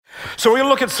So we're going to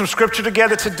look at some scripture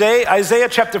together today. Isaiah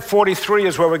chapter 43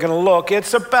 is where we're going to look.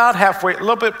 It's about halfway, a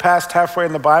little bit past halfway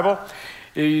in the Bible.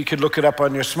 You could look it up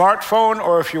on your smartphone,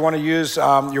 or if you want to use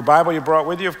your Bible you brought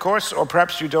with you, of course, or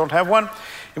perhaps you don't have one,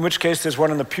 in which case there's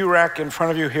one in the pew rack in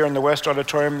front of you here in the West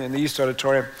Auditorium, in the East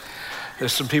Auditorium.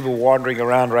 There's some people wandering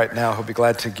around right now who'll be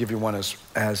glad to give you one as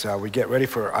we get ready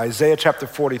for Isaiah chapter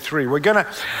 43. We're going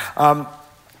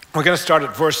to start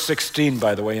at verse 16,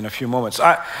 by the way, in a few moments.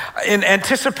 In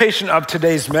anticipation of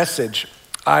today's message,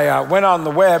 I went on the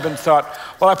web and thought,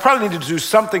 well, I probably need to do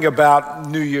something about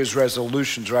New Year's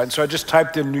resolutions, right? And so I just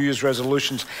typed in New Year's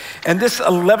resolutions. And this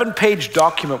 11-page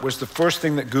document was the first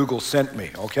thing that Google sent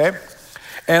me, okay?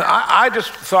 And I just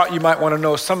thought you might want to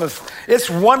know it's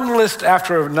one list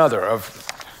after another of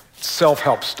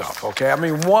self-help stuff, okay?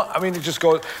 It just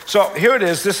goes. So here it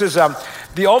is. This is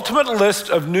the ultimate list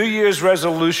of New Year's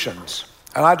resolutions.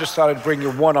 And I just thought I'd bring you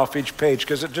one off each page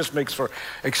because it just makes for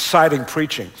exciting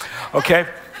preaching, okay?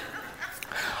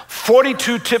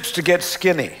 42 tips to get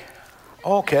skinny.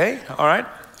 Okay, all right.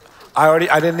 I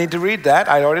didn't need to read that.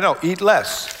 I already know. Eat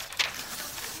less.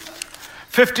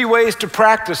 50 ways to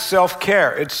practice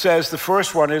self-care. It says the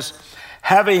first one is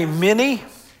have a mini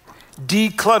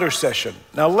declutter session.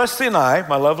 Now, Leslie and I,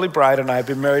 my lovely bride and I, have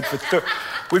been married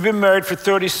for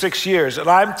 36 years, and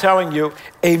I'm telling you,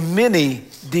 a mini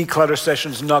declutter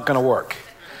session is not going to work.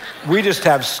 We just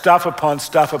have stuff upon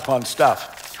stuff upon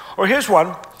stuff. Or here's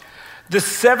one, the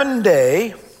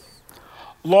 7-day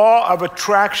law of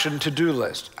attraction to-do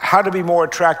list. How to be more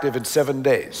attractive in 7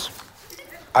 days.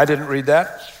 I didn't read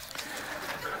that.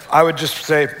 I would just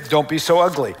say, don't be so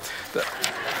ugly.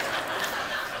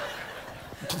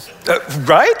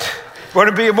 Right? Want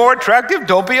to be more attractive?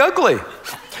 Don't be ugly.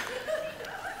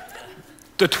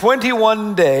 The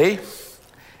 21-day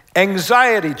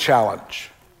anxiety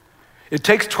challenge. It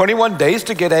takes 21 days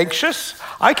to get anxious.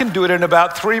 I can do it in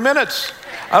about 3 minutes.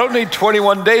 I don't need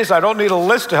 21 days. I don't need a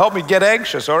list to help me get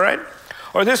anxious, all right?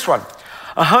 Or this one,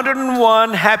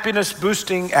 101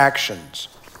 happiness-boosting actions.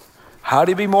 How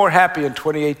do you be more happy in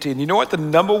 2018? You know what the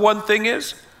number one thing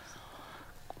is?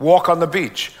 Walk on the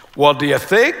beach. Well, do you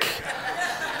think?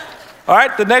 All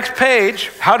right, the next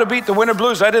page, how to beat the winter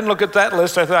blues. I didn't look at that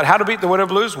list. I thought, how to beat the winter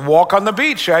blues? Walk on the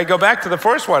beach. I go back to the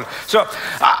first one. So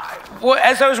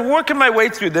as I was working my way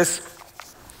through this,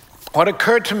 what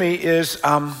occurred to me is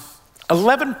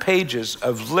 11 pages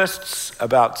of lists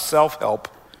about self-help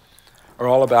are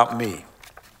all about me,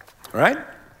 right?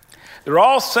 They're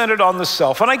all centered on the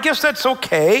self, and I guess that's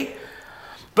okay.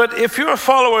 But if you're a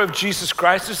follower of Jesus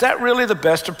Christ, is that really the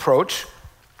best approach?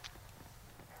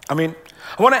 I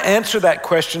want to answer that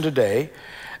question today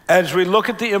as we look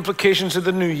at the implications of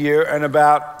the new year and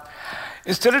about,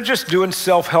 instead of just doing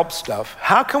self-help stuff,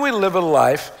 how can we live a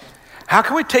life, how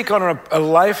can we take on a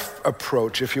life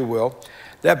approach, if you will,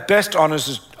 that best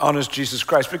honors Jesus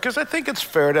Christ? Because I think it's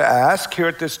fair to ask here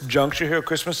at this juncture here,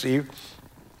 Christmas Eve,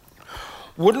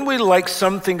 wouldn't we like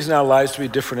some things in our lives to be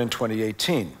different in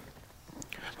 2018?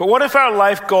 But what if our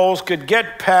life goals could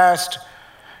get past,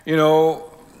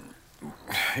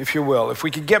 if you will, if we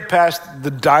could get past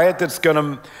the diet that's going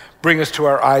to bring us to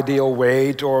our ideal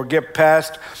weight, or get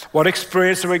past what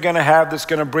experience are we going to have that's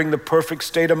going to bring the perfect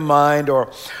state of mind,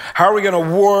 or how are we going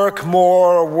to work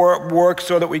more or work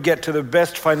so that we get to the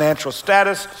best financial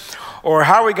status, or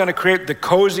how are we going to create the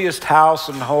coziest house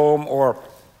and home, or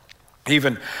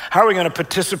even how are we going to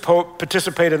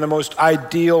participate in the most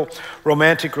ideal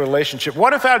romantic relationship?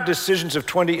 What if our decisions of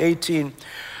 2018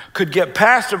 could get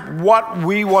past what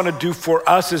we want to do for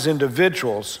us as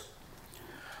individuals,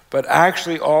 but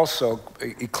actually also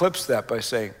eclipse that by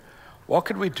saying, what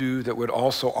could we do that would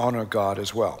also honor God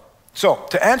as well? So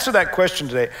to answer that question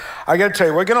today, I got to tell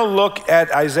you, we're going to look at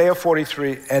Isaiah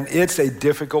 43, and it's a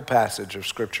difficult passage of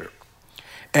Scripture.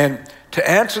 And to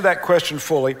answer that question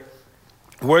fully,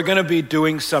 we're going to be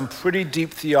doing some pretty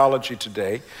deep theology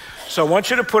today. So I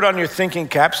want you to put on your thinking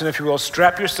caps, and if you will,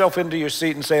 strap yourself into your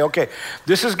seat and say, okay,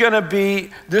 this is going to be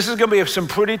some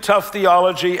pretty tough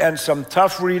theology and some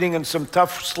tough reading and some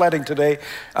tough sledding today.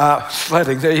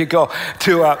 There you go,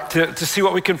 to see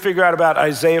what we can figure out about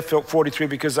Isaiah 43,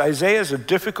 because Isaiah is a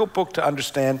difficult book to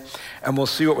understand, and we'll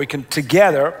see what we can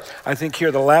together. I think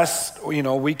here the last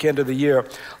weekend of the year,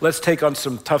 let's take on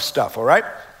some tough stuff, all right?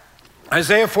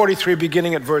 Isaiah 43,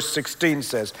 beginning at verse 16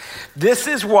 says, this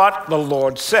is what the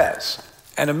Lord says.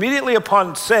 And immediately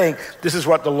upon saying, this is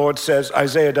what the Lord says,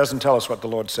 Isaiah doesn't tell us what the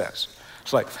Lord says.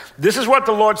 It's like, this is what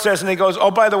the Lord says, and he goes, oh,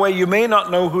 by the way, you may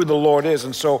not know who the Lord is.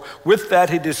 And so with that,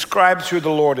 he describes who the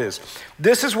Lord is.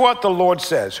 This is what the Lord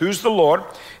says. Who's the Lord?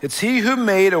 It's he who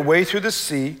made a way through the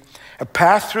sea, a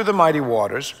path through the mighty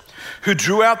waters, who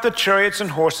drew out the chariots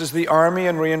and horses, the army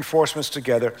and reinforcements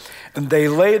together, and they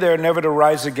lay there never to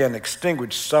rise again,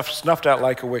 extinguished, snuffed out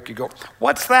like a wick. You go,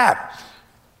 what's that?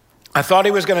 I thought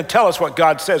he was going to tell us what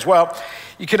God says. Well,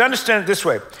 you can understand it this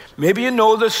way. Maybe you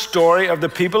know the story of the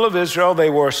people of Israel. They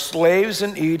were slaves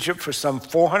in Egypt for some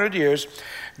 400 years.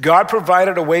 God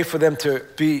provided a way for them to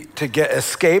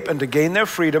escape and to gain their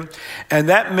freedom. And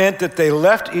that meant that they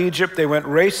left Egypt. They went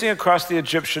racing across the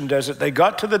Egyptian desert. They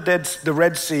got to the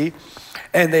Red Sea,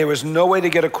 and there was no way to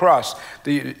get across.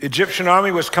 The Egyptian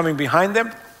army was coming behind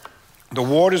them. The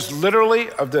waters literally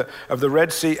of the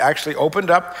Red Sea actually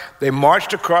opened up. They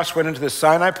marched across, went into the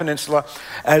Sinai Peninsula.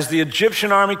 As the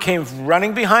Egyptian army came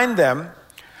running behind them,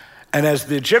 and as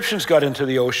the Egyptians got into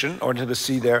the ocean or into the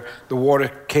sea there, the water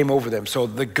came over them. So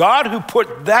the God who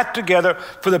put that together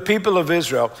for the people of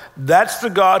Israel, that's the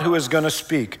God who is going to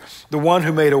speak. The one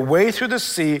who made a way through the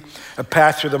sea, a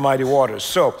path through the mighty waters.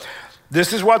 So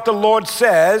this is what the Lord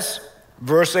says.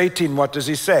 Verse 18, what does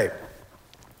he say?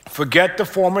 Forget the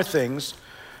former things.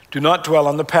 Do not dwell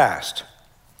on the past.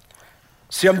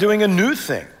 See, I'm doing a new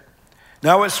thing.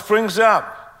 Now it springs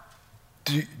up.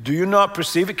 Do you not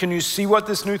perceive it? Can you see what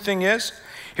this new thing is?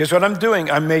 Here's what I'm doing.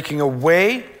 I'm making a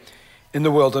way in the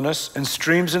wilderness and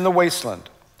streams in the wasteland.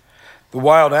 The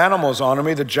wild animals honor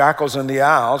me, the jackals and the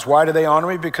owls. Why do they honor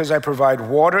me? Because I provide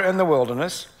water in the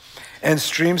wilderness and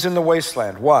streams in the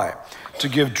wasteland. Why? To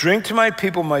give drink to my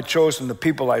people, my chosen, the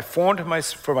people I formed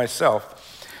for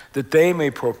myself, that they may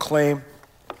proclaim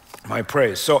my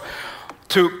praise. So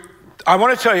I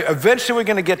want to tell you, eventually we're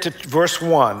going to get to verse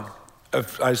 1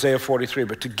 of Isaiah 43,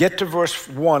 but to get to verse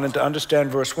 1 and to understand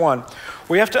verse 1,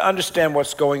 we have to understand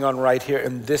what's going on right here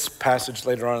in this passage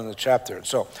later on in the chapter.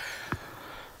 So,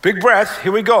 big breath,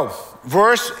 here we go.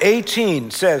 Verse 18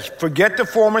 says, forget the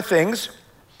former things,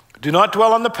 do not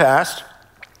dwell on the past.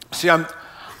 See,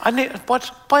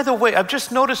 by the way, I've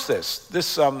just noticed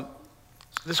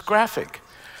this graphic.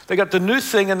 They got the new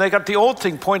thing and they got the old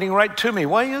thing pointing right to me.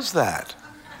 Why is that?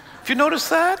 Have you noticed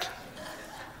that?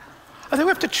 I think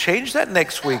we have to change that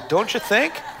next week, don't you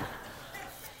think?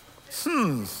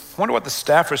 I wonder what the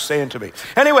staff are saying to me.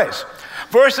 Anyways,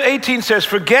 verse 18 says,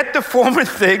 forget the former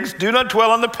things, do not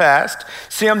dwell on the past.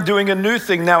 See, I'm doing a new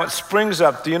thing, now it springs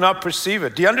up. Do you not perceive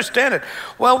it? Do you understand it?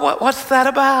 Well, what's that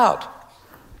about?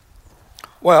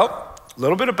 Well, a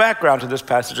little bit of background to this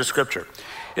passage of Scripture.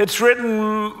 It's written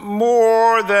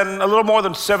a little more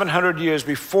than 700 years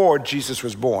before Jesus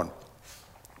was born.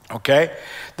 Okay?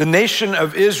 The nation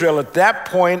of Israel at that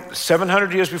point,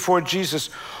 700 years before Jesus,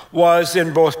 was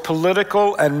in both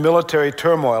political and military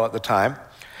turmoil at the time.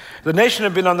 The nation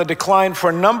had been on the decline for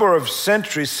a number of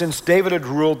centuries since David had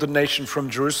ruled the nation from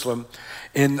Jerusalem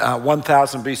in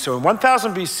 1000 BC. So in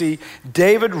 1000 BC,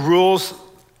 David rules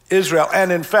Israel,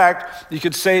 and in fact, you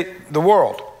could say the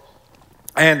world.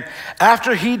 And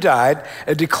after he died,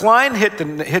 a decline hit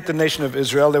the nation of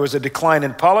Israel. There was a decline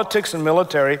in politics and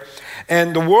military,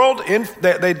 and the world,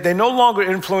 they no longer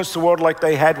influenced the world like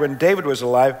they had when David was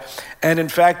alive. And in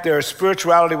fact, their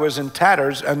spirituality was in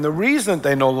tatters, and the reason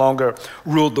they no longer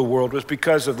ruled the world was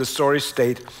because of the sorry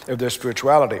state of their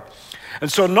spirituality.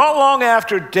 And so not long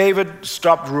after David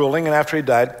stopped ruling and after he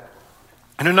died,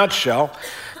 in a nutshell,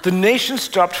 the nation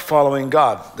stopped following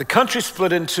God. The country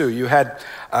split in two. You had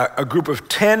a group of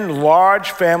 10 large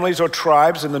families or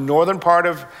tribes in the northern part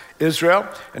of Israel,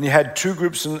 and you had two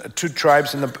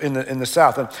tribes in the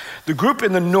south. And the group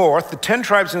in the north, the 10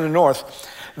 tribes in the north,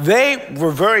 they were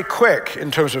very quick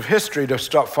in terms of history to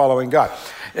stop following God.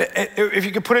 If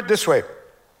you could put it this way,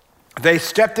 they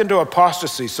stepped into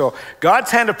apostasy. So God's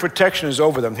hand of protection is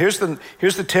over them. Here's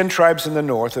the 10 tribes in the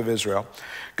north of Israel.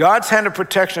 God's hand of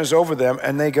protection is over them,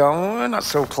 and they go, we're not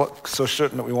so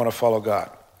certain that we want to follow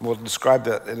God. We'll describe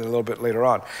that in a little bit later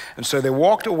on. And so they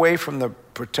walked away from the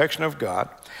protection of God,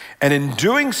 and in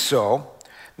doing so,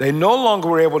 they no longer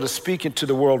were able to speak into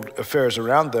the world affairs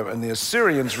around them, and the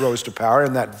Assyrians rose to power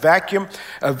in that vacuum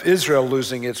of Israel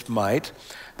losing its might.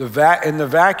 In the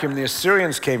vacuum, the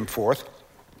Assyrians came forth,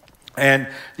 and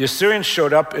the Assyrians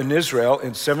showed up in Israel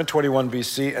in 721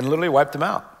 BC and literally wiped them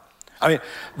out. I mean,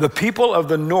 the people of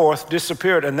the north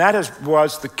disappeared, and that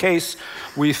was the case,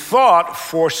 we thought,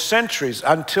 for centuries,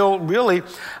 until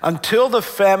the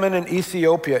famine in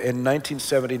Ethiopia in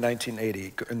 1970,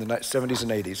 1980, in the 70s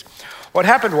and 80s. What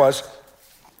happened was,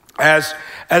 as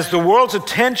the world's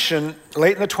attention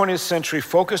late in the 20th century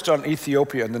focused on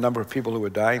Ethiopia and the number of people who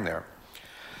were dying there,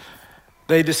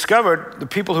 the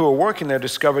people who were working there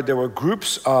discovered there were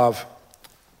groups of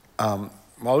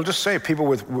I'll just say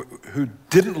people who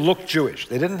didn't look Jewish.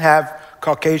 They didn't have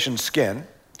Caucasian skin,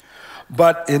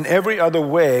 but in every other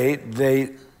way,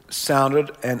 they sounded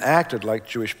and acted like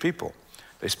Jewish people.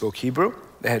 They spoke Hebrew.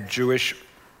 They had Jewish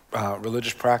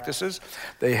religious practices.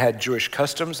 They had Jewish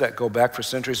customs that go back for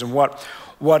centuries. And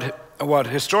what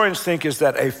historians think is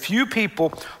that a few people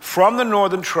from the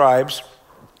northern tribes,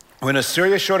 when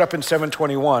Assyria showed up in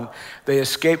 721, they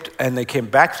escaped and they came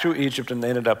back through Egypt and they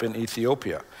ended up in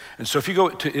Ethiopia. And so if you go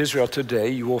to Israel today,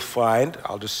 you will find,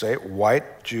 I'll just say it,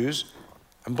 white Jews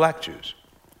and black Jews.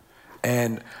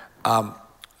 And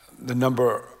the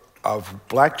number of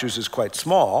black Jews is quite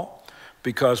small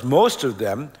because most of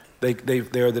them,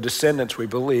 they're the descendants, we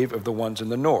believe, of the ones in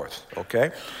the north,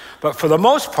 okay? But for the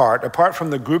most part, apart from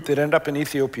the group that ended up in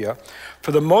Ethiopia,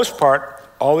 for the most part,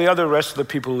 all the other rest of the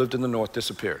people who lived in the north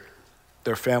disappeared.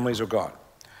 Their families are gone,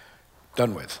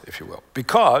 done with, if you will,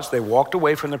 because they walked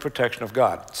away from the protection of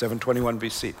God, 721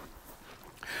 BC.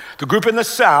 The group in the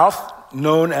south,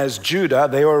 known as Judah,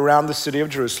 they were around the city of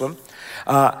Jerusalem.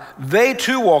 They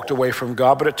too walked away from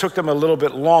God, but it took them a little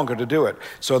bit longer to do it.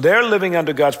 So they're living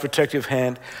under God's protective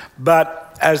hand.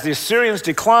 But as the Assyrians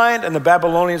declined and the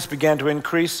Babylonians began to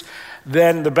increase,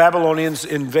 then the Babylonians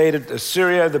invaded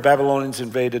Assyria, the Babylonians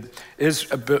invaded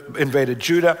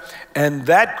Judah, and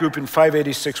that group in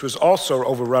 586 was also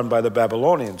overrun by the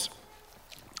Babylonians.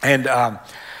 And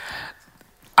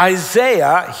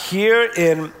Isaiah here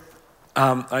in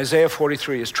Isaiah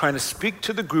 43 is trying to speak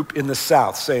to the group in the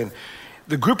south, saying,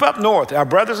 the group up north, our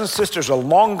brothers and sisters are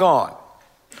long gone.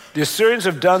 The Assyrians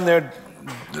have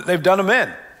they've done them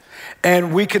in.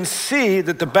 And we can see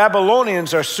that the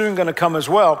Babylonians are soon going to come as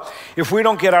well if we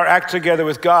don't get our act together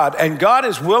with God. And God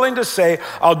is willing to say,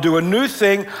 I'll do a new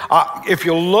thing. If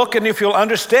you'll look and if you'll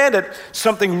understand it,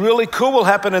 something really cool will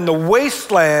happen in the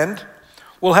wasteland.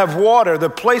 We'll have water. The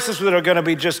places that are going to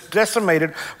be just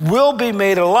decimated will be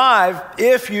made alive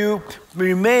if you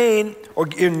remain, or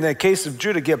in the case of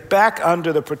Judah, get back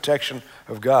under the protection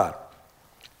of God.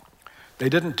 They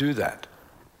didn't do that.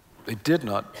 They did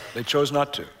not. They chose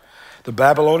not to. The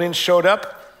Babylonians showed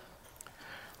up.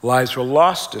 Lives were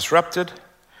lost, disrupted.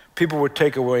 People were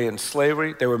taken away in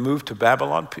slavery. They were moved to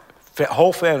Babylon.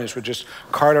 Whole families were just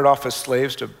carted off as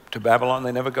slaves to Babylon.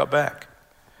 They never got back.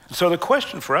 So the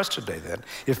question for us today then,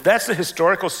 if that's the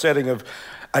historical setting of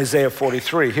Isaiah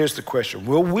 43, here's the question.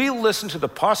 Will we listen to the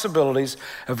possibilities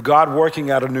of God working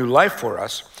out a new life for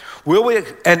us? Will we,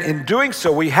 and in doing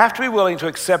so, we have to be willing to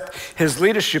accept his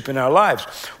leadership in our lives.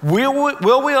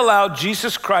 Will we allow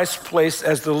Jesus Christ's place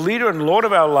as the leader and Lord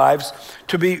of our lives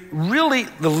to be really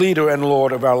the leader and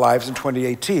Lord of our lives in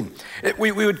 2018?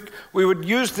 We would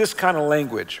use this kind of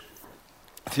language.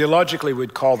 Theologically,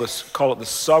 we'd call it the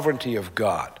sovereignty of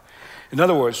God. In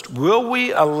other words, will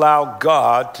we allow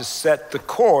God to set the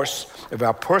course of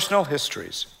our personal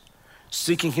histories,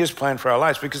 seeking his plan for our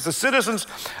lives? Because the citizens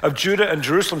of Judah and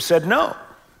Jerusalem said no.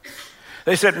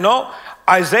 They said, no,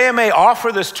 Isaiah may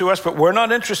offer this to us, but we're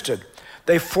not interested.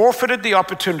 They forfeited the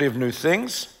opportunity of new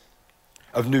things,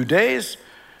 of new days.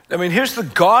 I mean, here's the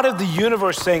God of the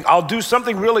universe saying, I'll do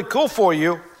something really cool for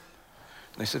you. And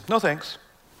they said, no thanks.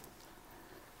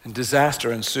 And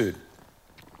disaster ensued.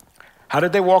 How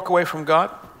did they walk away from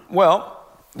God? Well,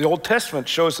 the Old Testament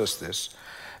shows us this,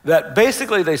 that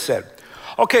basically they said,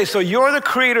 okay, so you're the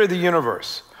creator of the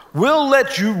universe. We'll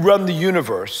let you run the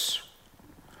universe,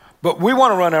 but we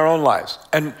want to run our own lives.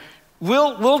 And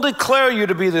we'll declare you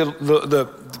to be the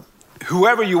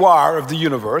whoever you are of the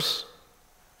universe,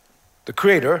 the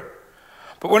creator.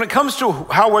 But when it comes to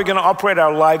how we're going to operate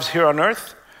our lives here on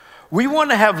earth, we want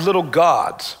to have little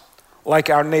gods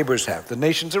like our neighbors have. The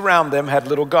nations around them had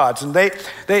little gods, and they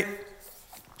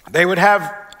would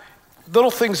have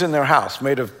little things in their house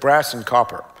made of brass and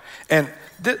copper. And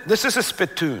this is a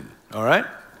spittoon, all right?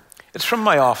 It's from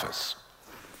my office.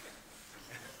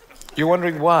 You're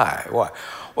wondering why? Why?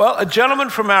 Well, a gentleman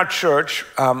from our church,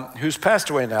 who's passed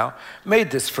away now,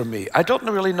 made this for me. I don't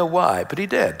really know why, but he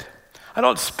did. I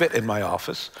don't spit in my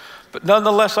office, but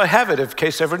nonetheless, I have it in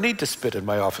case I ever need to spit in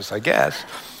my office, I guess.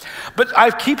 But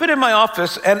I keep it in my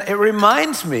office, and it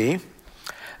reminds me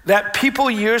that people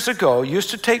years ago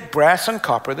used to take brass and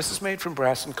copper, this is made from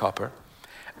brass and copper,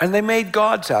 and they made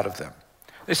gods out of them.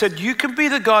 They said, you can be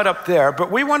the God up there,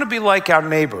 but we want to be like our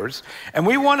neighbors, and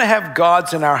we want to have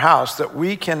gods in our house that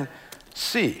we can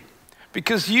see.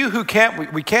 Because you who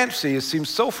we can't see, it seems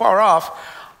so far off,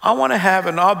 I want to have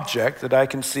an object that I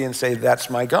can see and say, that's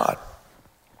my God.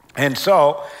 And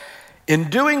so, in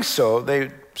doing so,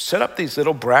 they set up these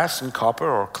little brass and copper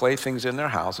or clay things in their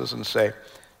houses and say,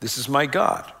 this is my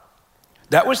God.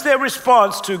 That was their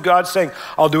response to God saying,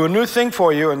 I'll do a new thing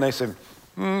for you. And they said,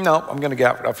 no, I'm going to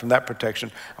get out from that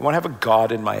protection. I want to have a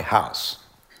God in my house.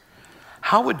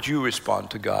 How would you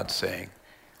respond to God saying,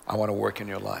 I want to work in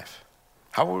your life?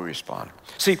 How will we respond?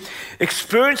 See,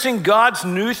 experiencing God's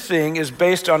new thing is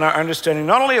based on our understanding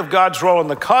not only of God's role in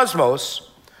the cosmos,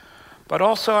 but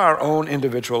also our own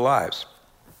individual lives.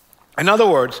 In other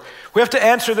words, we have to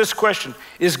answer this question: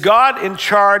 is God in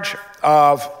charge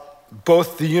of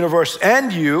both the universe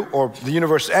and you, or the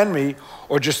universe and me,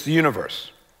 or just the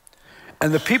universe?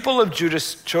 And the people of Judah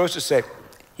chose to say,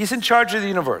 he's in charge of the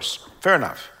universe. Fair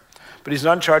enough. But he's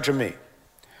not in charge of me.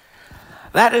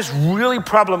 That is really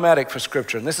problematic for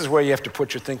Scripture, and this is where you have to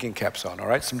put your thinking caps on, all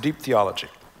right? Some deep theology.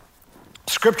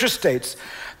 Scripture states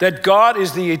that God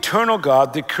is the eternal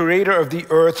God, the creator of the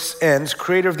earth's ends,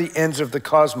 creator of the ends of the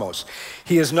cosmos.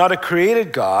 He is not a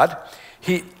created God,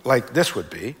 like this would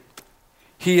be.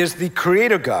 He is the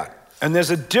creator God. And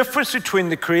there's a difference between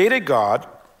the created God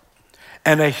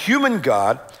and a human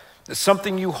God. That's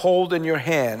something you hold in your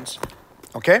hands,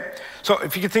 okay? So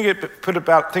if you can think of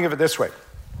it this way.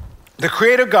 The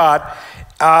creator God,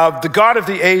 the God of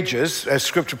the ages, as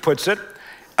Scripture puts it,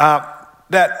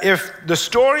 that if the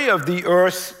story of the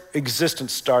earth's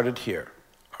existence started here,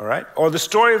 all right? Or the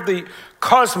story of the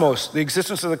cosmos, the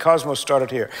existence of the cosmos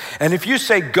started here. And if you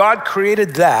say God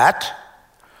created that,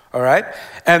 all right,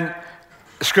 and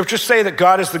Scriptures say that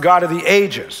God is the God of the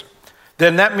ages,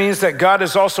 then that means that God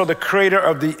is also the creator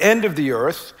of the end of the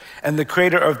earth and the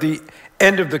creator of the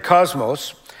end of the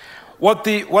cosmos. What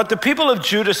the people of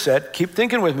Judah said, keep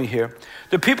thinking with me here,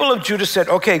 the people of Judah said,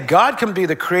 okay, God can be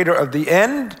the creator of the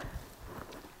end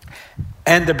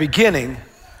and the beginning,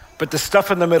 but the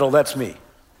stuff in the middle, that's me.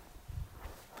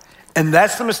 And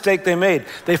that's the mistake they made.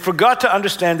 They forgot to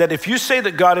understand that if you say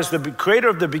that God is the creator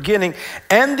of the beginning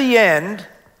and the end,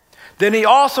 then he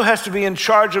also has to be in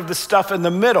charge of the stuff in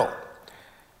the middle.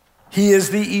 He is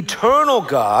the eternal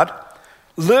God,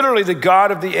 literally the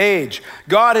God of the age.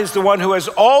 God is the one who has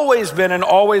always been and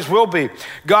always will be.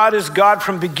 God is God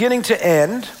from beginning to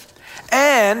end,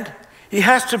 and he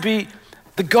has to be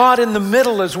the God in the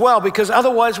middle as well, because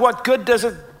otherwise what good does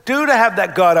it do to have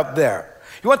that God up there?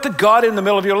 You want the God in the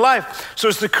middle of your life. So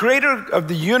as the creator of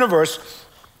the universe,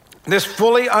 this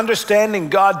fully understanding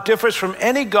God differs from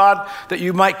any God that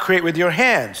you might create with your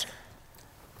hands.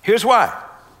 Here's why.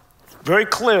 Very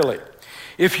clearly.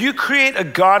 If you create a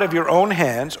God of your own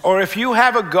hands, or if you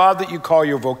have a God that you call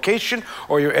your vocation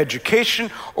or your education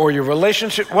or your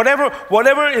relationship, whatever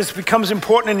becomes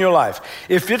important in your life,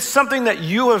 if it's something that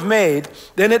you have made,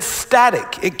 then it's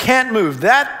static. It can't move.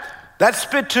 That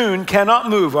spittoon cannot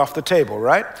move off the table,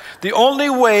 right? The only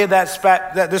way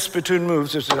that this spittoon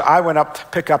moves is that I went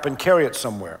up, pick up, and carry it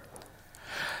somewhere.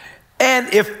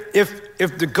 And if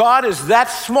the God is that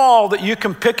small that you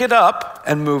can pick it up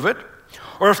and move it,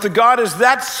 or if the God is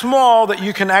that small that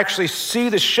you can actually see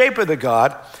the shape of the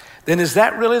God, then is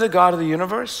that really the God of the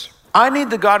universe? I need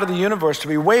the God of the universe to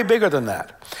be way bigger than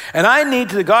that. And I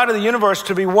need the God of the universe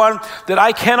to be one that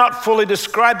I cannot fully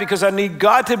describe, because I need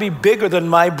God to be bigger than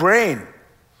my brain.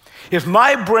 If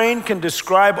my brain can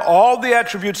describe all the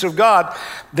attributes of God,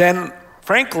 then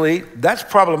frankly, that's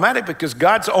problematic, because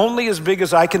God's only as big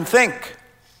as I can think.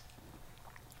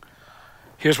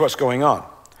 Here's what's going on.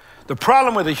 The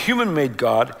problem with a human-made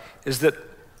God is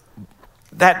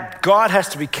that God has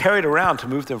to be carried around to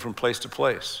move them from place to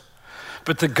place.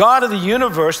 But the God of the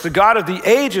universe, the God of the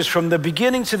ages, from the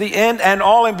beginning to the end and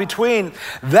all in between,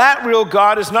 that real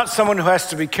God is not someone who has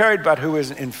to be carried, but who is,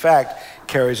 in fact,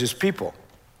 carries his people.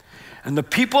 And the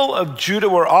people of Judah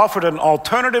were offered an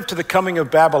alternative to the coming of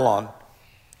Babylon.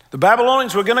 The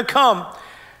Babylonians were going to come,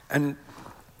 and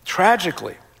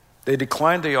tragically, they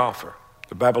declined the offer.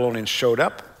 The Babylonians showed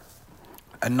up,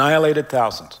 annihilated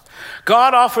thousands.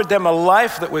 God offered them a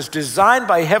life that was designed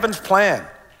by heaven's plan.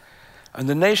 And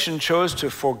the nation chose to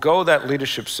forego that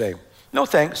leadership, saying, no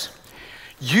thanks.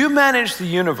 You manage the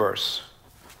universe,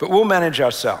 but we'll manage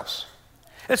ourselves.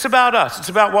 It's about us. It's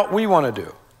about what we want to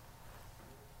do.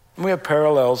 And we have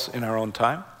parallels in our own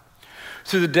time.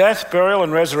 Through the death, burial,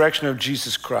 and resurrection of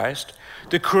Jesus Christ,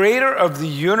 the creator of the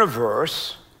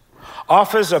universe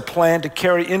offers a plan to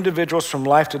carry individuals from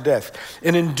life to death.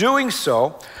 And in doing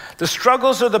so, the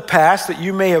struggles of the past that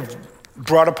you may have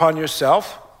brought upon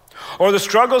yourself, or the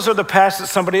struggles of the past that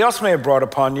somebody else may have brought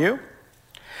upon you,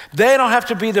 they don't have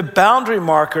to be the boundary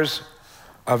markers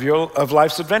of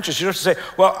life's adventures. You don't have to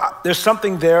say, well, there's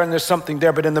something there and there's something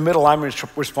there, but in the middle I'm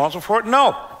responsible for it.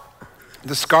 No.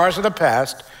 The scars of the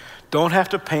past don't have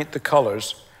to paint the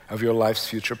colors of your life's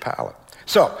future palette.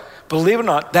 So, believe it or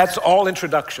not, that's all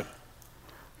introduction.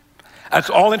 That's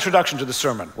all introduction to the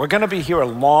sermon. We're going to be here a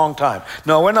long time.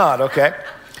 No, we're not, okay?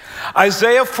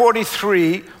 Isaiah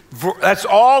 43, that's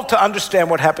all to understand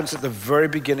what happens at the very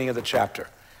beginning of the chapter.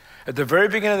 At the very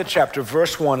beginning of the chapter,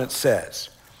 verse 1, it says,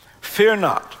 fear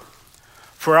not,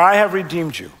 For I have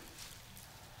redeemed you.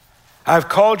 I've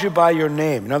called you by your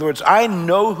name. In other words, I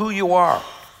know who you are.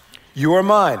 You are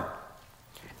mine.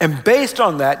 And based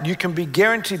on that, you can be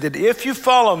guaranteed that if you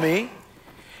follow me,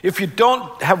 if you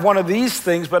don't have one of these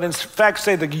things, but in fact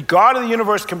say the God of the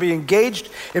universe can be engaged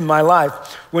in my life,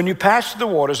 when you pass through the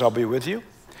waters, I'll be with you.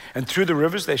 And through the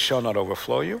rivers, they shall not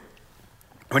overflow you.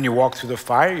 When you walk through the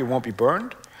fire, you won't be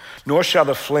burned, nor shall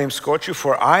the flame scorch you,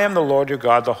 for I am the Lord your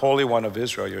God, the Holy One of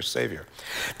Israel, your Savior.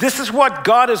 This is what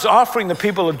God is offering the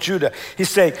people of Judah. He's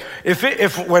saying,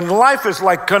 if when life is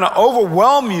like going to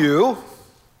overwhelm you,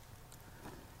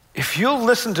 if you'll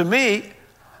listen to me,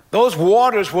 those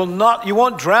waters will not, you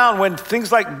won't drown when it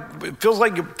feels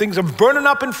like things are burning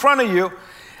up in front of you.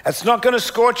 It's not going to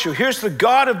scorch you. Here's the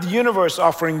God of the universe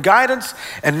offering guidance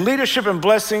and leadership and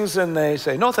blessings, and they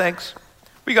say, no thanks,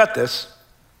 we got this.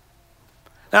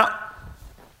 Now,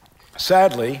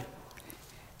 sadly,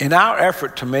 in our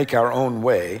effort to make our own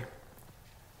way,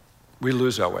 we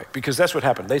lose our way, because that's what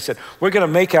happened. They said, we're going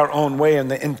to make our own way,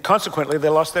 and consequently, they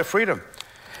lost their freedom.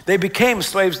 They became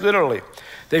slaves literally.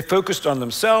 They focused on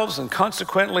themselves and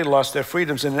consequently lost their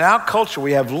freedoms. And in our culture,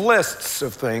 we have lists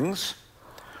of things,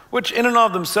 which in and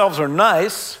of themselves are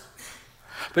nice,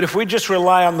 but if we just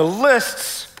rely on the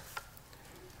lists,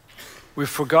 we've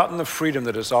forgotten the freedom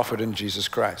that is offered in Jesus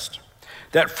Christ.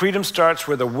 That freedom starts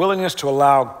with a willingness to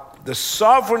allow the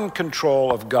sovereign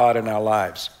control of God in our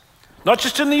lives. Not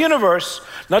just in the universe,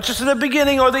 not just in the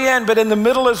beginning or the end, but in the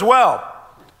middle as well.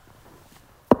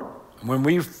 When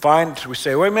we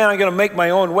say, wait, man, I'm going to make my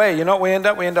own way, you know what we end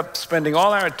up? We end up spending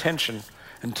all our attention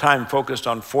and time focused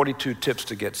on 42 tips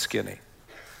to get skinny,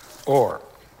 or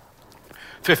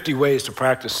 50 ways to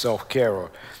practice self-care,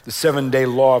 or the 7-day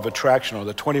law of attraction, or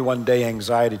the 21-day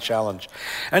anxiety challenge.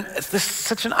 And there's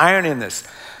such an irony in this.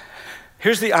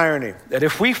 Here's the irony, that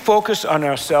if we focus on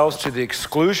ourselves to the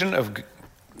exclusion of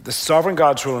the sovereign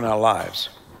God's rule in our lives,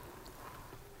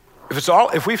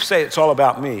 if we say it's all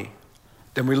about me,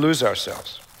 then we lose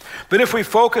ourselves. But if we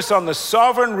focus on the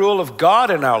sovereign rule of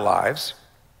God in our lives,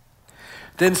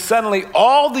 then suddenly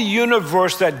all the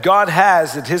universe that God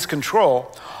has at his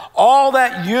control, all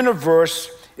that universe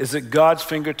is at God's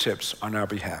fingertips on our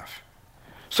behalf.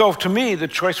 So to me, the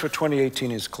choice for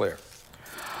 2018 is clear.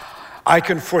 I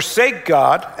can forsake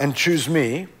God and choose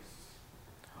me,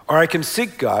 or I can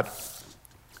seek God,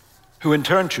 who in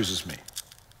turn chooses me.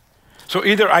 So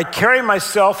either I carry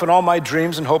myself and all my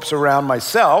dreams and hopes around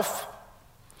myself,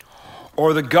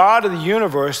 or the God of the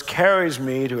universe carries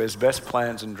me to his best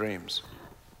plans and dreams.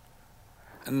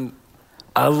 And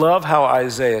I love how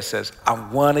Isaiah says,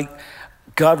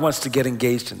 God wants to get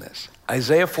engaged in this.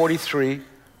 Isaiah 43,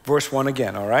 verse 1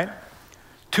 again, all right?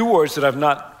 2 words that I've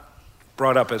not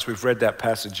brought up as we've read that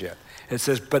passage yet. It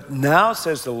says, but now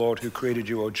says the Lord who created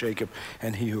you, O Jacob,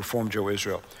 and he who formed you, O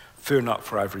Israel, fear not,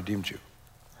 for I've redeemed you.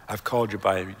 I've called you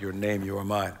by your name, you are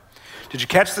mine. Did you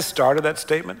catch the start of that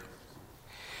statement?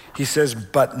 He says,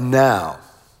 but now.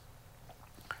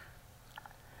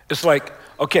 It's like,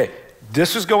 okay,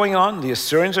 this is going on. The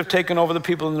Assyrians have taken over the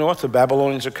people in the north. The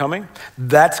Babylonians are coming.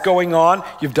 That's going on.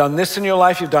 You've done this in your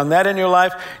life. You've done that in your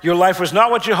life. Your life was not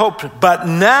what you hoped. But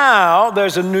now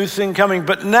there's a new thing coming.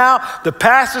 But now the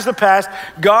past is the past.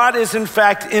 God is in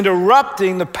fact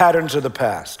interrupting the patterns of the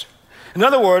past. In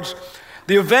other words,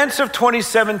 the events of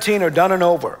 2017 are done and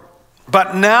over.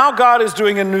 But now God is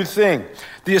doing a new thing.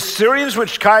 The Assyrians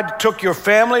which took your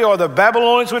family, or the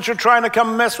Babylonians which are trying to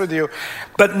come mess with you.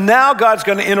 But now God's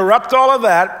going to interrupt all of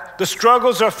that. The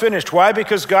struggles are finished. Why?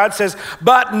 Because God says,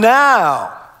 but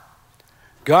now.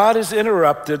 God has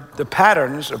interrupted the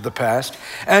patterns of the past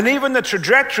and even the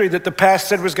trajectory that the past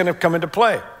said was going to come into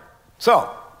play. So,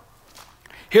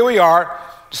 here we are,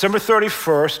 December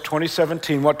 31st,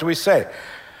 2017. What do we say?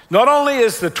 Not only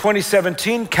is the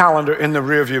 2017 calendar in the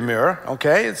rearview mirror,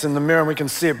 okay? It's in the mirror and we can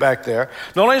see it back there.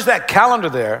 Not only is that calendar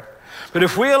there, but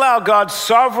if we allow God's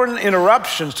sovereign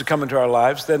interruptions to come into our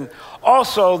lives, then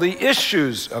also the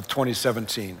issues of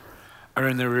 2017 are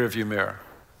in the rearview mirror.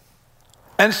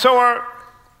 And so are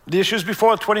the issues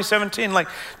before 2017, like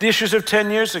the issues of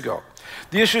 10 years ago.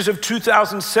 The issues of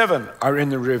 2007 are in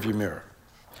the rearview mirror.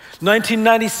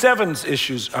 1997's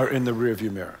issues are in the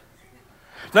rearview mirror.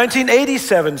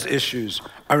 1987's issues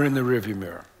are in the rearview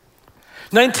mirror.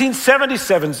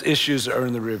 1977's issues are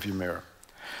in the rearview mirror.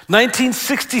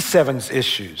 1967's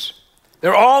issues,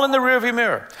 they're all in the rearview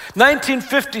mirror.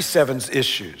 1957's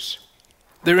issues,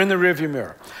 they're in the rearview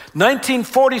mirror.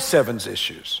 1947's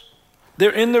issues,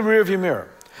 they're in the rearview mirror.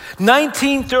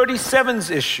 1937's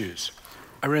issues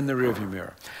are in the rearview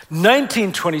mirror.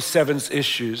 1927's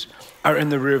issues are in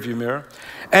the rearview mirror.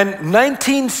 And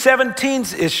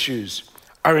 1917's issues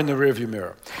are in the rearview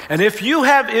mirror. And if you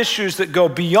have issues that go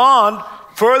beyond,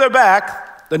 further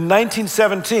back than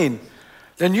 1917,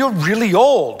 then you're really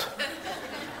old.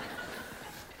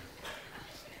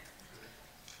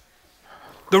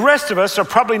 The rest of us are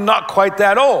probably not quite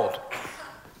that old.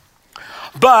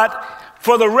 But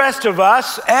for the rest of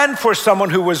us, and for someone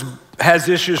who has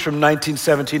issues from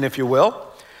 1917, if you will,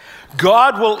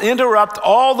 God will interrupt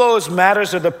all those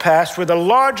matters of the past with a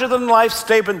larger-than-life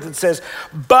statement that says,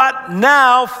 "But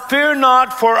now fear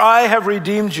not, for I have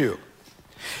redeemed you."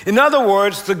 In other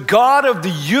words, the God of the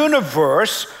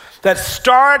universe that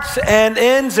starts and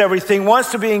ends everything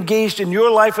wants to be engaged in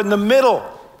your life in the middle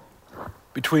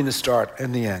between the start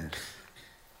and the end.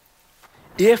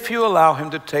 If you allow him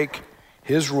to take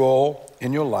his role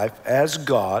in your life as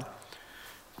God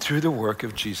through the work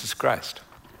of Jesus Christ.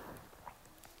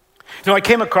 You know, I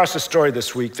came across a story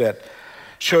this week that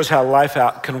shows how life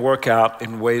can work out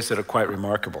in ways that are quite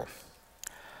remarkable.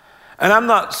 And I'm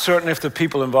not certain if the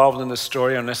people involved in this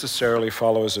story are necessarily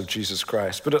followers of Jesus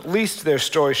Christ, but at least their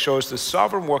story shows the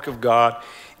sovereign work of God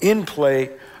in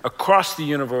play across the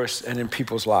universe and in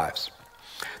people's lives.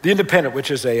 The Independent,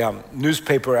 which is a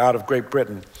newspaper out of Great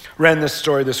Britain, ran this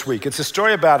story this week. It's a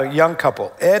story about a young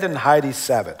couple, Ed and Heidi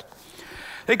Savitt.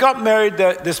 They got married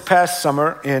this past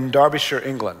summer in Derbyshire,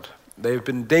 England. They'd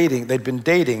been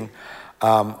dating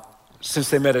since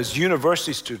they met as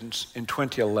university students in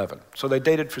 2011. So they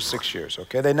dated for 6 years,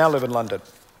 okay? They now live in London.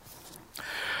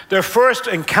 Their first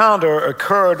encounter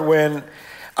occurred when,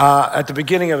 at the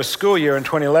beginning of a school year in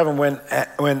 2011,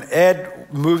 when Ed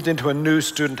moved into a new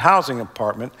student housing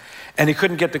apartment and he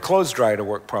couldn't get the clothes dryer to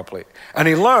work properly. And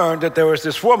he learned that there was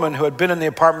this woman who had been in the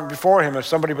apartment before him,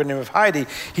 somebody by the name of Heidi.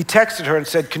 He texted her and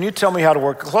said, "Can you tell me how to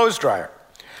work a clothes dryer?"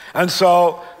 And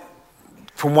so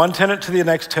from one tenant to the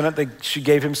next tenant, she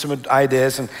gave him some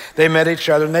ideas, and they met each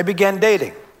other, and they began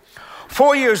dating.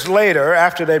 4 years later,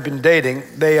 after they'd been dating,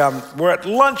 they were at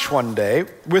lunch one day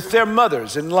with their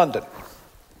mothers in London.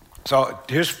 So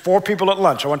here's 4 people at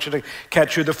lunch. I want you to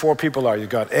catch who the 4 people are. You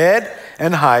got Ed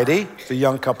and Heidi, the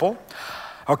young couple.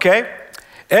 Okay?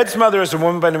 Ed's mother is a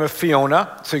woman by the name of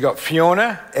Fiona. So you got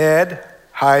Fiona, Ed,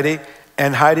 Heidi,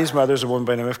 and Heidi's mother is a woman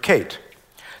by the name of Kate.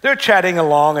 They're chatting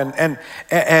along, and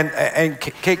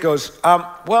Kate goes,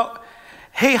 well,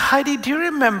 hey, Heidi, do you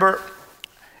remember,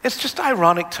 it's just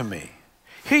ironic to me.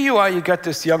 Here you are, you got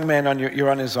this young man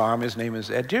you're on his arm, his name is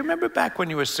Ed. Do you remember back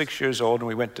when you were 6 years old and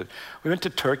we went to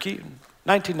Turkey in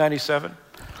 1997?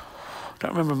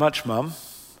 Don't remember much, Mom.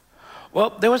 Well,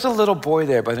 there was a little boy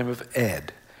there by the name of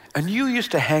Ed. And you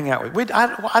used to hang out with,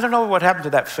 I don't know what happened to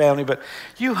that family, but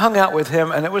you hung out with him,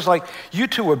 and it was like you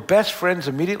two were best friends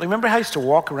immediately. Remember how I used to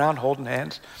walk around holding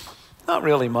hands? Not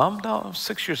really, Mom. No, I was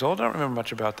 6 years old. I don't remember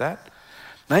much about that.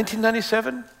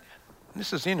 1997?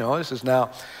 This is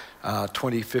now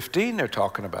 2015. They're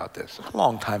talking about this. A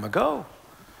long time ago.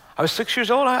 I was 6 years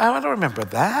old. I don't remember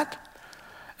that.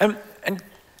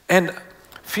 And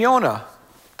Fiona,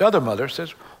 the other mother,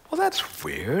 says, well, that's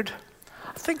weird.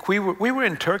 I think we were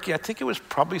in Turkey. I think it was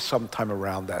probably sometime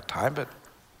around that time, but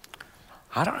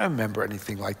I don't remember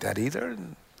anything like that either.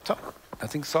 And so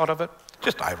nothing thought of it.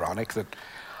 Just ironic that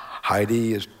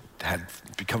Heidi had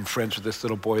become friends with this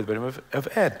little boy by the name of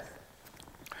Ed.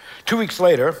 2 weeks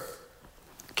later,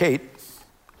 Kate,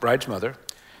 bride's mother,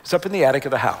 is up in the attic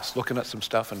of the house looking at some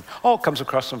stuff and comes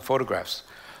across some photographs.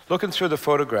 Looking through the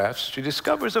photographs, she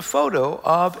discovers a photo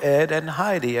of Ed and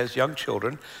Heidi as young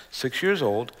children, 6 years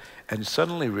old, and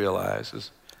suddenly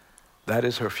realizes that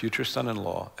is her future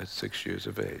son-in-law at 6 years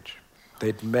of age.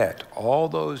 They'd met all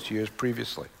those years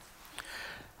previously.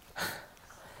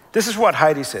 This is what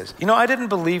Heidi says. I didn't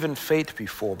believe in fate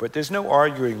before, but there's no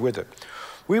arguing with it.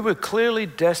 We were clearly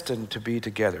destined to be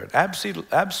together. It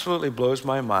absolutely blows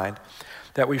my mind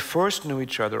that we first knew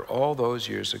each other all those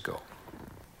years ago.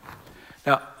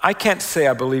 Now, I can't say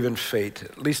I believe in fate,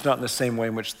 at least not in the same way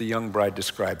in which the young bride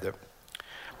described it.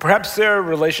 Perhaps their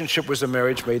relationship was a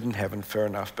marriage made in heaven, fair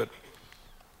enough, but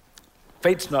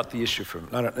fate's not the issue for me.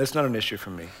 It's not an issue for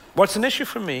me. What's an issue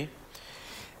for me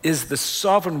is the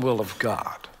sovereign will of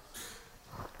God.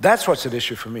 That's what's at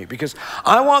issue for me, because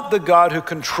I want the God who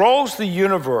controls the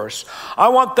universe, I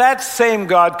want that same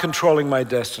God controlling my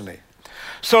destiny.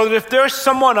 So that if there's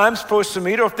someone I'm supposed to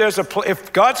meet, or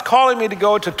if God's calling me to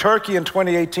go to Turkey in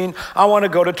 2018, I want to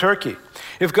go to Turkey.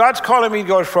 If God's calling me to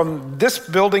go from this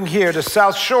building here to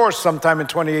South Shore sometime in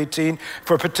 2018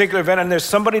 for a particular event, and there's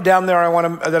somebody down there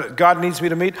that God needs me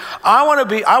to meet, I want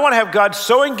to have God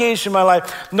so engaged in my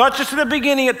life, not just at the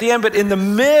beginning, at the end, but in the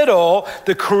middle,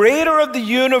 the creator of the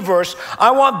universe.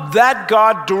 I want that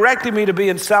God directing me to be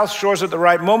in South Shores at the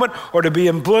right moment, or to be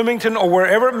in Bloomington, or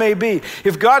wherever it may be.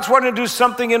 If God's wanting to do something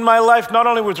something in my life, not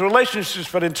only with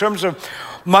relationships, but in terms of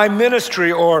my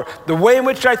ministry or the way in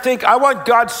which I think, I want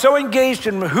God so engaged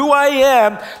in who I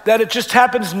am that it just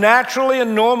happens naturally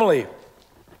and normally.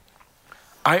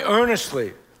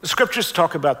 The scriptures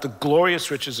talk about the glorious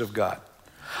riches of God.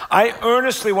 I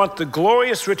earnestly want the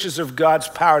glorious riches of God's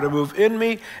power to move in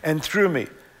me and through me.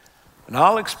 And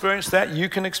I'll experience that. You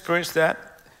can experience that.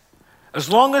 As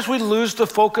long as we lose the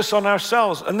focus on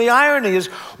ourselves. And the irony is,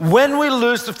 when we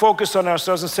lose the focus on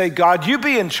ourselves and say, God, you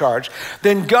be in charge,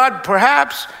 then God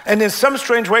perhaps, and in some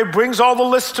strange way, brings all the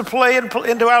lists to play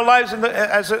into our lives.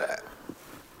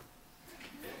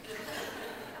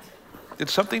 Did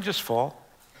something just fall?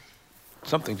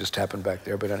 Something just happened back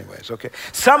there, but anyways, okay.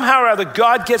 Somehow or other,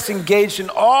 God gets engaged in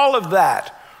all of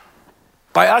that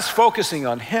by us focusing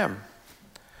on him.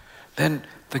 Then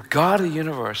the God of the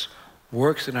universe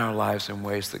works in our lives in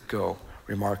ways that go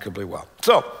remarkably well.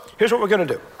 So here's what we're going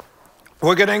to do.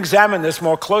 We're going to examine this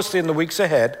more closely in the weeks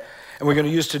ahead, and we're going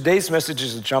to use today's message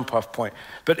as a jump-off point.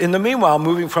 But in the meanwhile,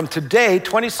 moving from today,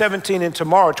 2017, and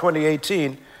tomorrow,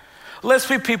 2018, let's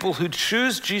be people who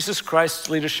choose Jesus Christ's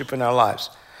leadership in our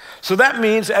lives. So that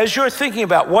means as you're thinking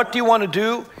about what do you want to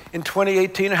do in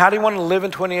 2018, how do you want to live in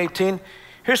 2018,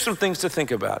 here's some things to think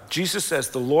about. Jesus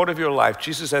as the Lord of your life.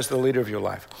 Jesus as the leader of your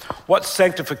life. What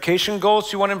sanctification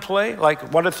goals do you want in play?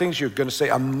 Like, what are things you're going to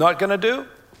say, I'm not going to do?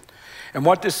 And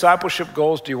what discipleship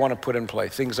goals do you want to put in play?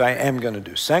 Things I am going to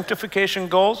do. Sanctification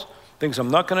goals, things I'm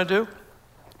not going to do.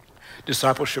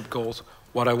 Discipleship goals,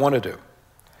 what I want to do.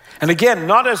 And again,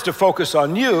 not as to focus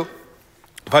on you,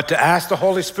 but to ask the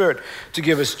Holy Spirit to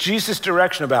give us Jesus'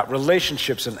 direction about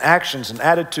relationships and actions and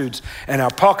attitudes and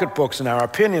our pocketbooks and our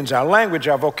opinions, our language,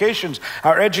 our vocations,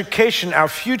 our education, our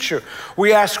future.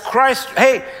 We ask Christ,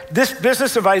 hey, this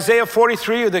business of Isaiah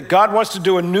 43 that God wants to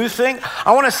do a new thing,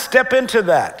 I want to step into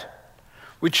that.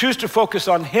 We choose to focus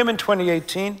on him in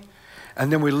 2018,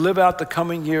 and then we live out the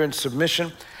coming year in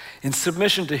submission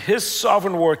to his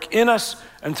sovereign work in us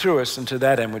and through us. And to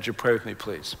that end, would you pray with me,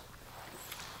 please?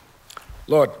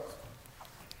 Lord,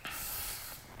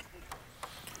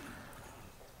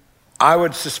 I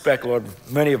would suspect, Lord,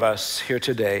 many of us here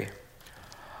today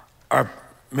are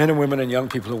men and women and young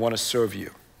people who want to serve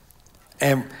you.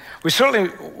 And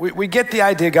we get the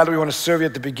idea, God, that we want to serve you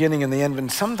at the beginning and the end,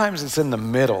 and sometimes it's in the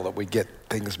middle that we get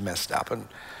things messed up. And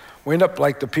we end up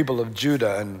like the people of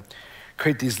Judah and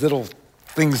create these little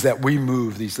things that we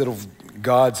move, these little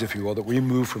gods, if you will, that we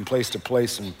move from place to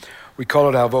place, and we call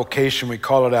it our vocation, we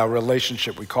call it our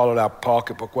relationship, we call it our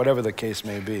pocketbook, whatever the case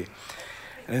may be.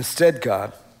 And instead,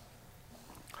 God,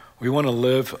 we want to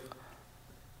live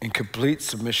in complete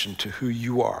submission to who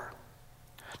you are.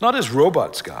 Not as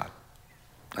robots, God.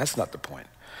 That's not the point.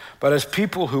 But as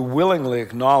people who willingly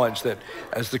acknowledge that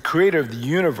as the creator of the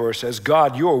universe, as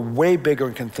God, you're way bigger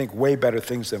and can think way better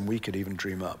things than we could even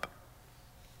dream up.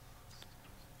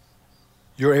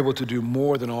 You're able to do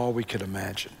more than all we could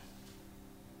imagine.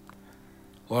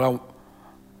 Lord,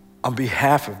 on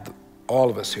behalf of all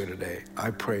of us here today,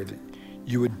 I pray that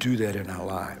you would do that in our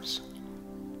lives.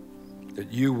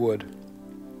 That you would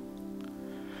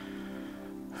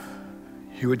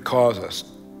cause us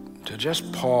to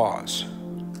just pause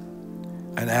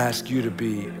and ask you to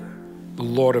be the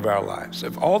Lord of our lives.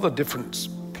 Of all the different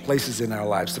places in our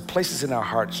lives, the places in our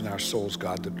hearts and our souls,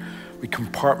 God, that we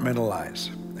compartmentalize.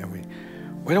 And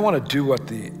we don't want to do what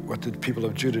the people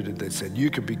of Judah did. They said, you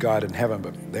could be God in heaven,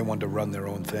 but they wanted to run their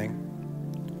own thing.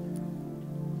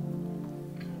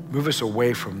 Move us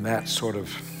away from that sort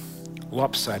of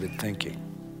lopsided thinking.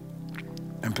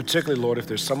 And particularly, Lord, if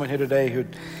there's someone here today who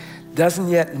doesn't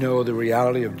yet know the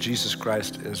reality of Jesus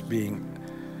Christ as being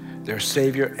their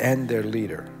Savior and their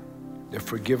leader, their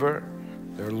forgiver,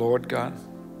 their Lord, God,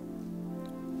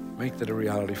 make that a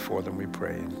reality for them, we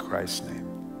pray in Christ's name.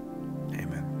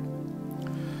 Amen.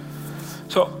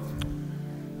 So,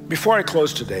 before I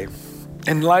close today,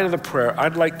 in light of the prayer,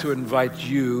 I'd like to invite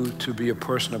you to be a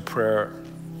person of prayer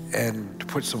and to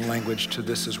put some language to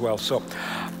this as well. So,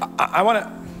 I want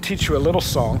to teach you a little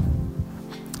song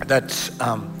that's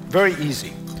very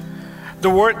easy.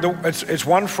 It's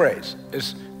one phrase.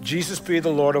 It's Jesus be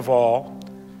the Lord of all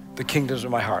the kingdoms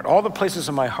of my heart. All the places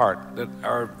in my heart that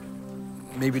are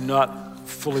maybe not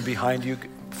fully behind you,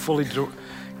 fully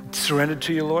surrendered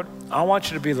to you, Lord. I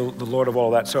want you to be the Lord of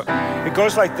all that. So it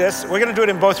goes like this. We're going to do it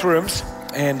in both rooms.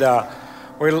 And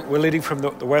we're leading from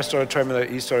the West Auditorium and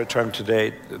the East Auditorium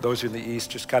today. Those in the East,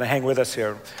 just kind of hang with us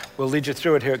here. We'll lead you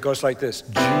through it here. It goes like this.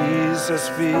 Jesus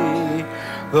be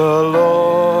the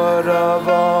Lord of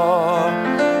all.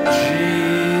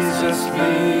 Jesus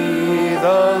be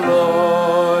the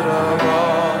Lord of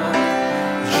all.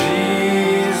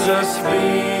 Jesus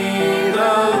be the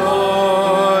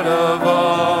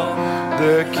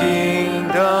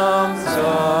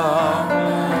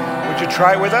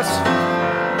try it with us?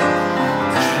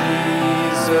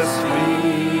 Jesus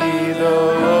be the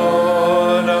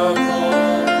Lord of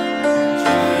all.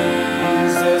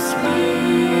 Jesus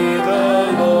be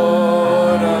the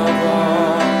Lord of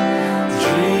all.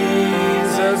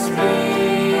 Jesus be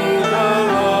the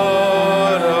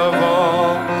Lord of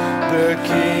all. The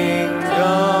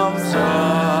kingdoms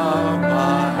of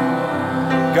my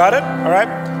heart. Got it? All right.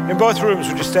 In both rooms,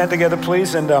 would you stand together,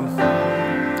 please? And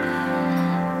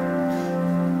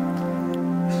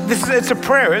it's a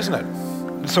prayer, isn't it?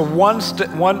 It's a one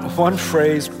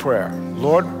phrase prayer.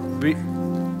 Lord, be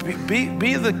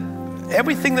the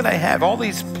everything that I have, all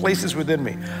these places within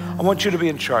me. I want you to be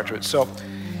in charge of it. So,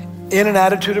 in an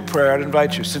attitude of prayer, I'd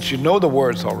invite you, since you know the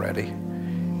words already,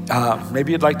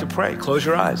 maybe you'd like to pray. Close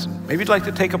your eyes. Maybe you'd like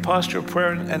to take a posture of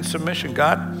prayer and submission.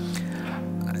 God,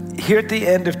 here at the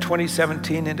end of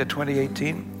 2017 into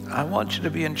 2018, I want you to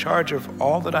be in charge of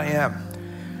all that I am.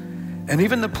 And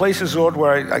even the places, Lord,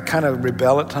 where I kind of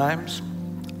rebel at times,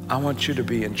 I want you to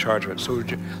be in charge of it. So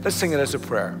let's sing it as a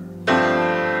prayer.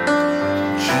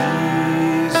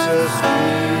 Jesus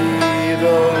be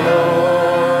the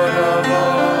Lord of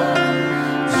all.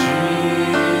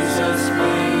 Jesus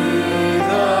be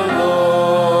the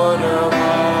Lord of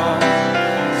all.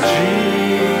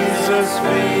 Jesus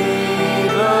be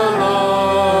the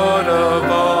Lord of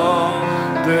all.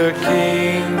 The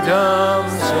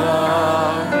kingdoms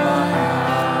of my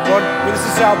heart. Lord, this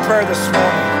is our prayer this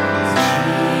morning.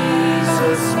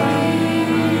 Jesus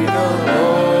be the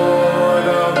Lord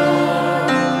of all.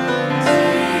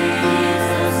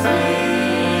 Jesus be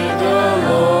the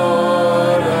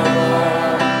Lord of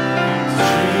all.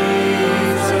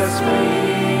 Jesus be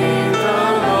the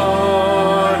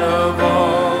Lord of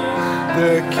all.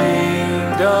 The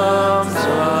kingdoms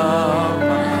of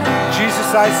my heart. Jesus,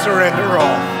 I surrender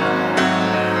all.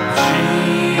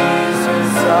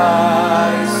 Jesus,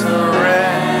 I surrender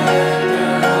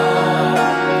all.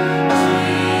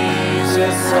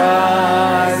 Jesus,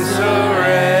 I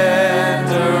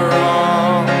surrender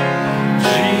all.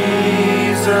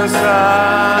 Jesus, I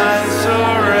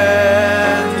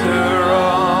surrender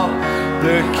all.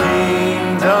 The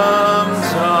kingdoms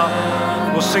of...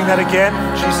 We'll sing that again.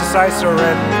 Jesus, I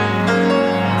surrender.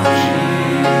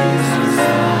 Jesus,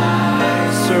 I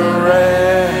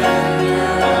surrender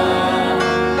all.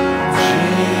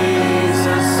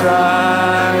 Jesus, I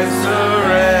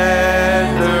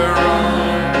surrender all.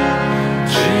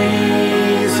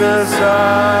 Jesus,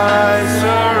 I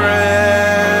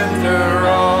surrender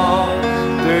all.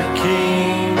 The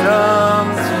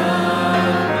kingdoms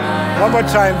of... One more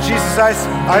time. Jesus,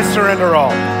 I surrender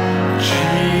all.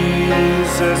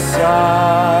 Jesus,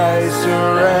 I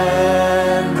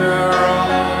surrender all.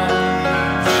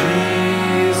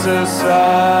 Jesus,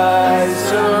 I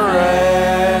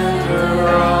surrender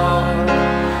all.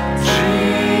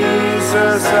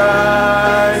 Jesus,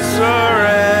 I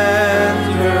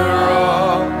surrender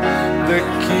all. The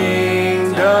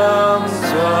kingdoms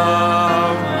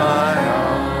of my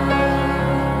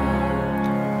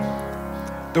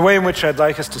heart. The way in which I'd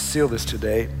like us to seal this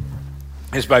today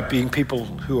is by being people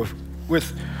who are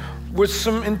with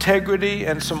some integrity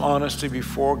and some honesty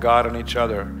before God and each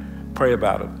other, pray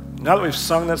about it. Now that we've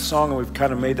sung that song and we've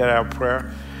kind of made that our prayer,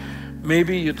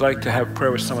 maybe you'd like to have prayer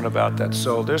with someone about that.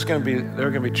 So there are going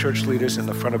to be church leaders in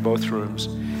the front of both rooms,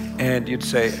 and you'd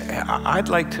say, I'd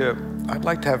like to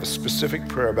have a specific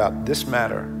prayer about this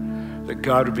matter, that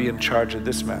God would be in charge of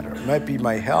this matter. It might be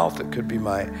my health, it could be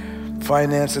my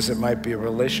finances, it might be a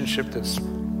relationship that's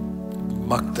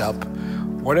mucked up.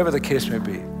 Whatever the case may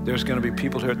be, there's going to be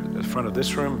people here at the front of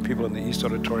this room, people in the East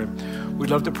Auditorium. We'd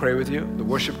love to pray with you. The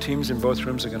worship teams in both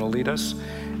rooms are going to lead us.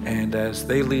 And as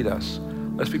they lead us,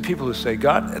 let's be people who say,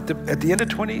 God, at the end of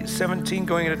 2017,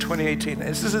 going into 2018,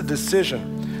 this is a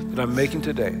decision that I'm making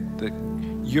today, that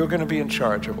you're going to be in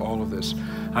charge of all of this.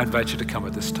 I invite you to come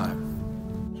at this time.